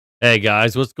Hey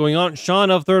guys, what's going on?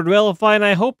 Sean of Third Railify, and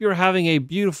I hope you're having a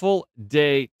beautiful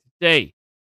day today.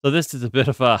 So this is a bit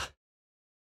of a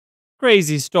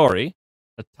crazy story.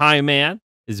 A Thai man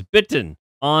is bitten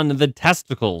on the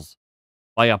testicles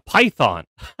by a python.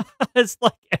 It's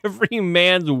like every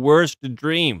man's worst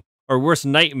dream, or worst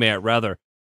nightmare, rather.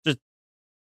 Just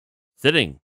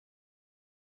sitting,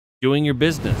 doing your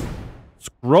business,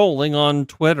 scrolling on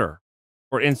Twitter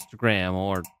or Instagram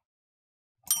or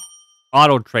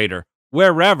Auto Trader,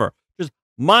 wherever, just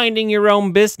minding your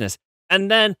own business. And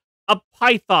then a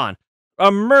python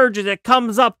emerges, it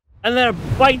comes up, and then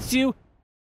it bites you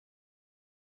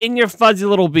in your fuzzy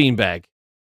little beanbag.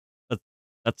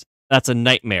 That's, that's a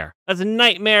nightmare. That's a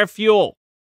nightmare fuel.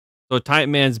 So Tight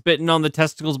Man's bitten on the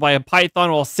testicles by a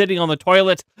python while sitting on the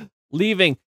toilet,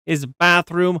 leaving his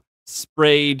bathroom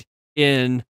sprayed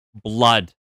in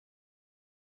blood.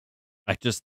 I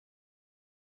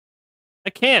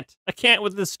can't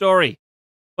with this story.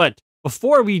 But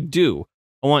before we do,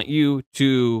 I want you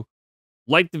to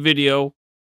like the video,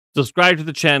 subscribe to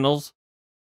the channels,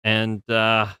 and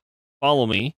follow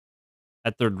me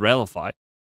at Third Railify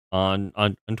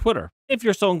on Twitter, if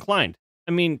you're so inclined.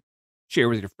 I mean, share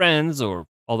with your friends or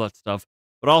all that stuff.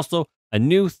 But also, a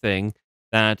new thing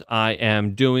that I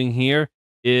am doing here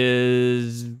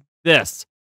is this.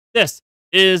 This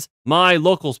is my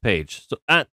locals page. So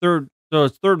it's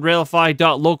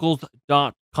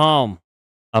thirdrailify.locals.com.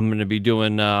 I'm going to be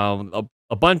doing a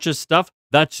bunch of stuff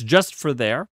that's just for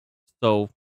there. So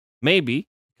maybe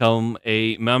become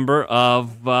a member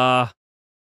of that.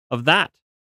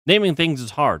 Naming things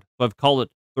is hard, so I've called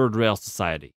it Third Rail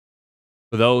Society.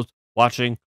 For those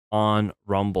watching on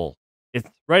Rumble, it's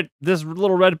right this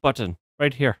little red button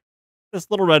right here.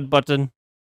 This little red button,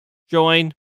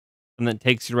 join, and then it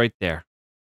takes you right there.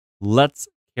 Let's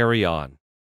carry on.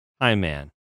 Hi,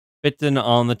 man. Bitten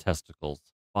on the testicles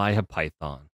by a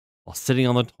python while sitting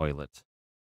on the toilet,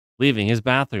 leaving his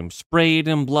bathroom sprayed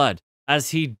in blood as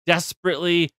he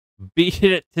desperately beat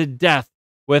it to death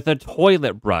with a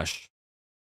toilet brush.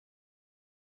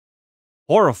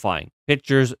 Horrifying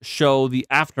pictures show the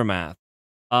aftermath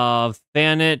of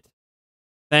Thanit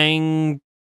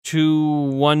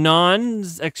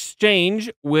Thangtuanon's exchange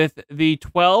with the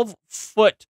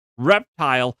 12-foot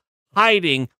reptile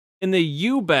hiding in the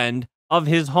U-bend of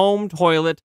his home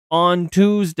toilet on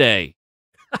Tuesday.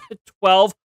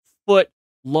 12-foot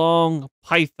long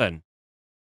python.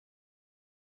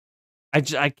 I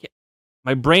can't.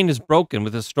 My brain is broken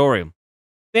with this story.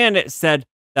 Thanit said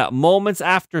that moments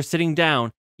after sitting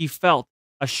down, he felt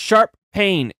a sharp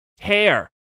pain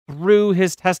tear through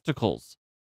his testicles.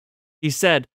 He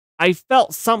said, "I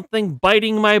felt something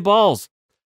biting my balls.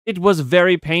 It was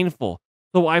very painful,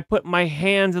 so I put my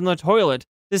hands in the toilet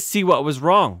to see what was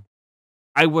wrong.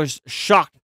 I was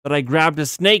shocked that I grabbed a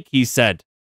snake," he said.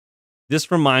 This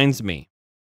reminds me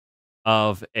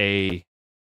of a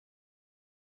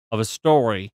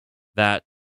story that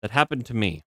happened to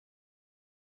me.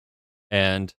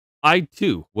 And I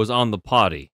too was on the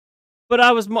potty, but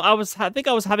I think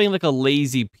I was having like a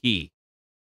lazy pee.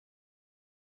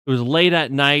 It was late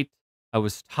at night. I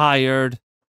was tired,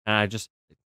 and I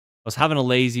was having a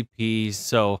lazy pee.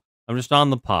 So I'm just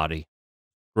on the potty,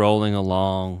 scrolling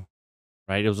along.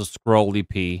 Right, it was a scrolly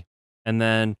pee, and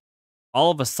then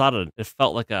all of a sudden, it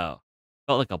felt like a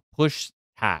push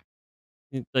tack,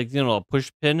 like a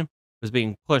push pin was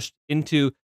being pushed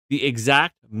into the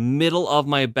exact middle of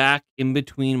my back, in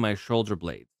between my shoulder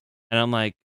blades. And I'm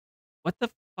like, what the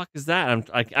fuck is that?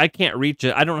 I can't reach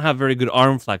it. I don't have very good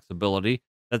arm flexibility.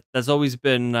 That's always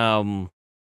been one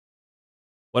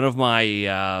of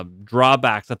my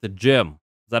drawbacks at the gym.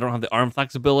 I don't have the arm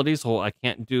flexibility, so I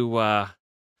can't do all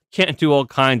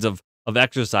kinds of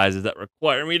exercises that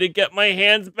require me to get my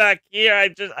hands back here. I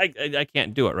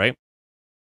can't do it, right?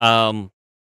 So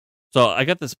I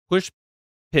got this push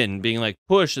pin being like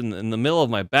pushed in the middle of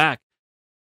my back,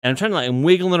 and I'm trying to I'm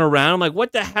wiggling around. I'm like,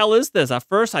 what the hell is this? At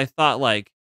first I thought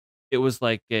like it was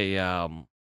like a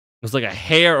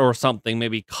hair or something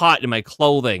maybe caught in my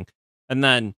clothing. And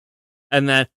then I'm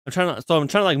trying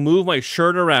to like move my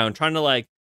shirt around, trying to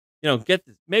get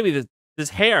this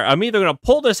hair. I'm either gonna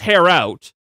pull this hair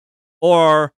out,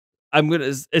 or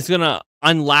it's gonna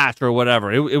unlatch or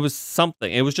whatever. It was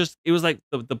something. It was like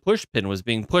the push pin was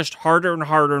being pushed harder and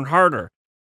harder and harder.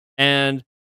 And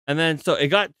then so it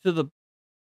got to the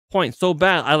point so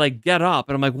bad, I get up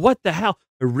and I'm like, what the hell?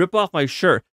 I rip off my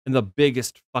shirt, and the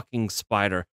biggest fucking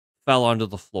spider fell onto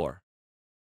the floor.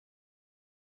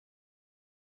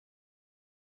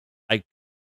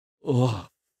 Oh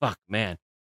fuck, man.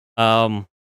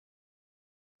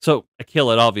 So I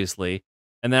kill it, obviously,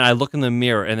 and then I look in the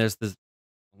mirror, and there's this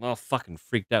all fucking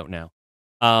freaked out now.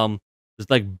 This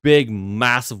like big,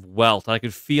 massive welt. I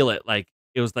could feel it. Like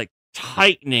it was like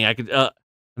tightening. I could, and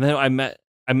then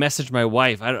I messaged my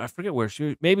wife. I forget where she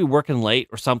was, maybe working late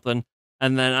or something.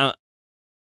 And then,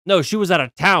 no, she was out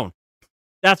of town.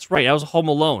 That's right. I was home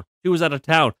alone. She was out of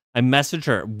town. I messaged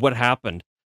her what happened.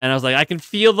 And I was like, I can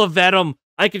feel the venom.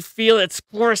 I can feel it. It's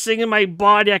coursing in my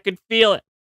body. I could feel it.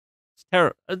 It's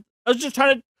terrible. I was just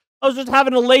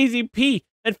having a lazy pee.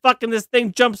 And fucking this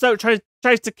thing jumps out,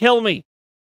 tries to kill me.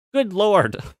 Good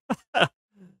Lord.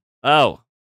 Oh.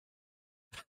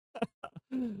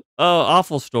 Oh,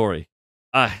 awful story.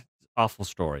 Awful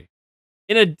story.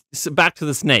 Back to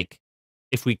the snake,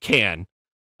 if we can.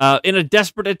 In a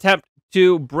desperate attempt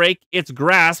to break its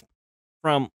grasp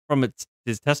from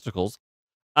his testicles,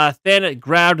 Thanet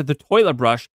grabbed the toilet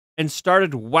brush and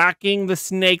started whacking the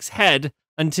snake's head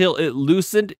until it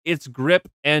loosened its grip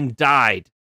and died.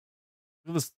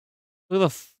 Look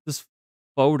at this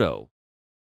photo.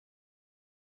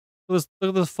 Look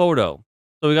at this photo.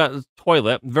 So we got this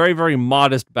toilet, very, very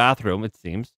modest bathroom, it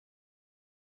seems.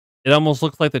 It almost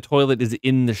looks like the toilet is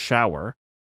in the shower.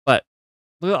 But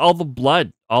look at all the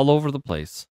blood all over the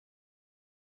place.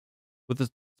 With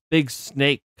this big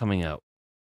snake coming out.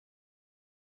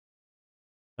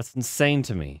 That's insane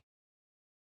to me.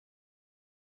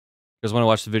 You guys want to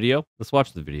watch the video? Let's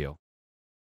watch the video.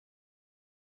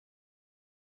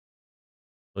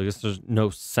 I guess there's no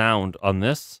sound on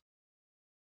this.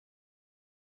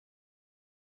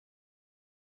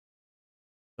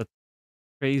 That's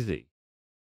crazy.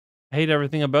 I hate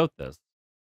everything about this.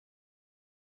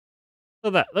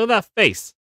 Look at that. Look at that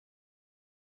face.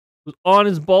 It was on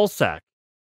his ball sack.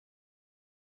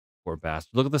 Poor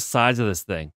bastard. Look at the size of this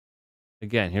thing.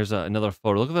 Again, here's another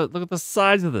photo. Look at the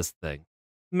size of this thing.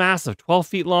 Massive. 12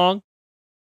 feet long.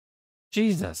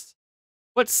 Jesus.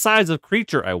 What size of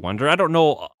creature, I wonder? I don't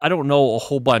know a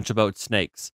whole bunch about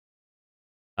snakes.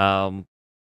 Snakes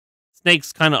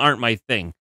kind of aren't my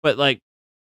thing. But like,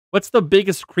 what's the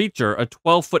biggest creature a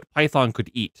 12-foot python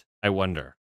could eat? I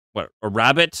wonder. What, a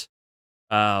rabbit?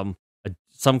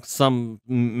 Some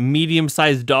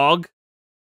medium-sized dog?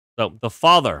 So the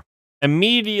father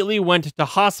immediately went to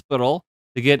hospital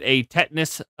to get a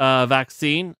tetanus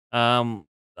vaccine.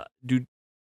 Do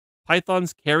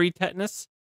pythons carry tetanus?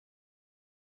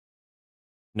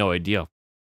 No idea.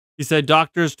 He said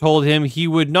doctors told him he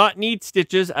would not need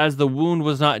stitches as the wound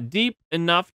was not deep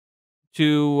enough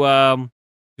to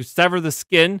sever the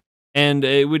skin, and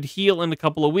it would heal in a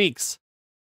couple of weeks.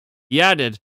 He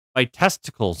added, "My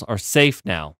testicles are safe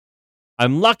now.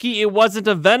 I'm lucky it wasn't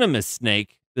a venomous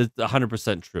snake." That's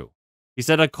 100% true. He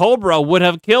said a cobra would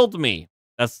have killed me.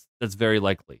 That's very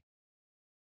likely.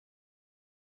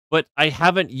 But I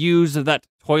haven't used that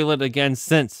toilet again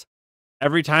since.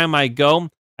 Every time I go,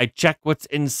 I check what's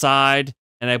inside,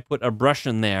 and I put a brush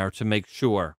in there to make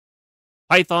sure.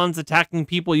 Pythons attacking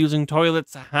people using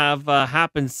toilets have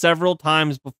happened several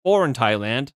times before in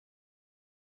Thailand.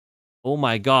 Oh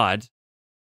my God.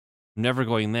 I'm never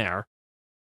going there.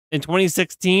 In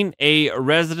 2016, a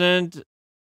resident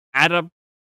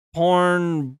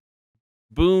Adaptorn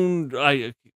Boone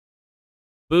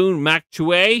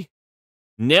McChue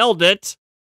nailed it.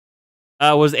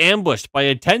 Was ambushed by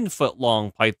a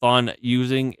 10-foot-long python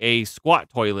using a squat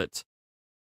toilet.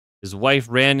 His wife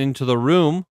ran into the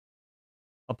room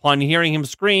upon hearing him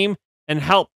scream and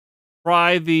helped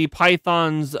pry the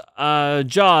python's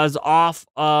jaws off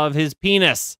of his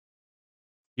penis.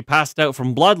 He passed out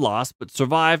from blood loss, but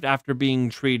survived after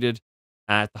being treated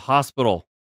at the hospital.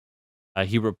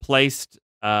 He replaced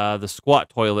the squat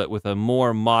toilet with a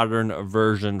more modern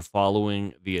version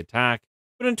following the attack.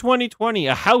 But in 2020,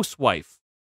 a housewife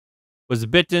was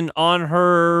bitten on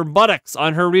her buttocks,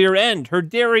 on her rear end, her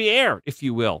derriere, if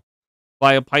you will,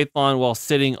 by a python while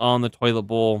sitting on the toilet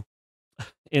bowl.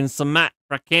 In Samat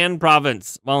Prakan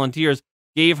province, volunteers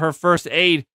gave her first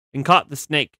aid and caught the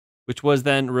snake, which was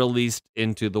then released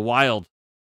into the wild.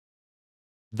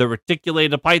 The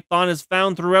reticulated python is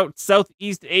found throughout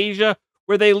Southeast Asia,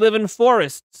 where they live in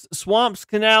forests, swamps,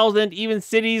 canals, and even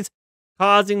cities,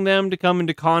 causing them to come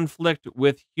into conflict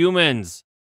with humans.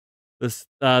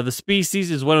 The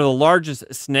species is one of the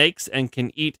largest snakes and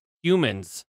can eat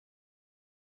humans.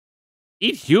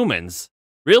 Eat humans?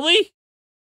 Really?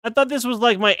 I thought this was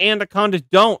like my anacondas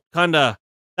don't kinda.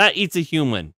 That eats a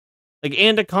human. Like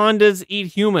anacondas eat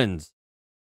humans.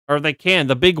 Or they can,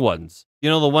 the big ones.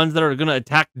 You know, the ones that are gonna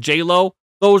attack J-Lo?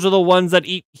 Those are the ones that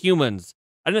eat humans.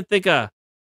 I didn't think,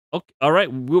 okay, all right,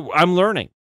 I'm learning.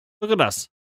 Look at us.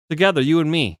 Together, you and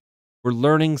me. We're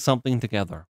learning something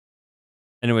together.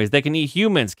 Anyways, they can eat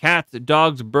humans, cats,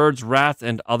 dogs, birds, rats,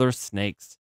 and other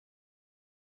snakes.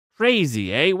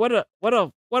 crazy, eh? What a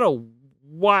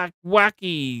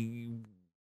wacky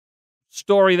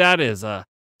story that is. A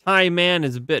Thai man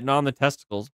is bitten on the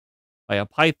testicles by a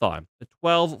python, a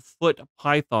 12-foot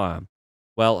python,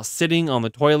 while sitting on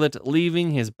the toilet, leaving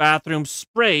his bathroom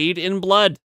sprayed in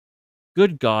blood.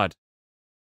 Good God.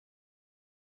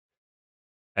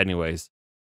 Anyways,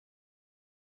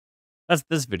 that's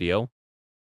this video.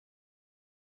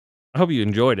 I hope you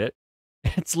enjoyed it.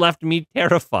 It's left me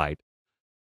terrified.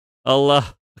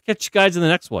 I'll catch you guys in the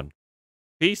next one.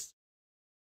 Peace.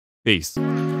 Peace.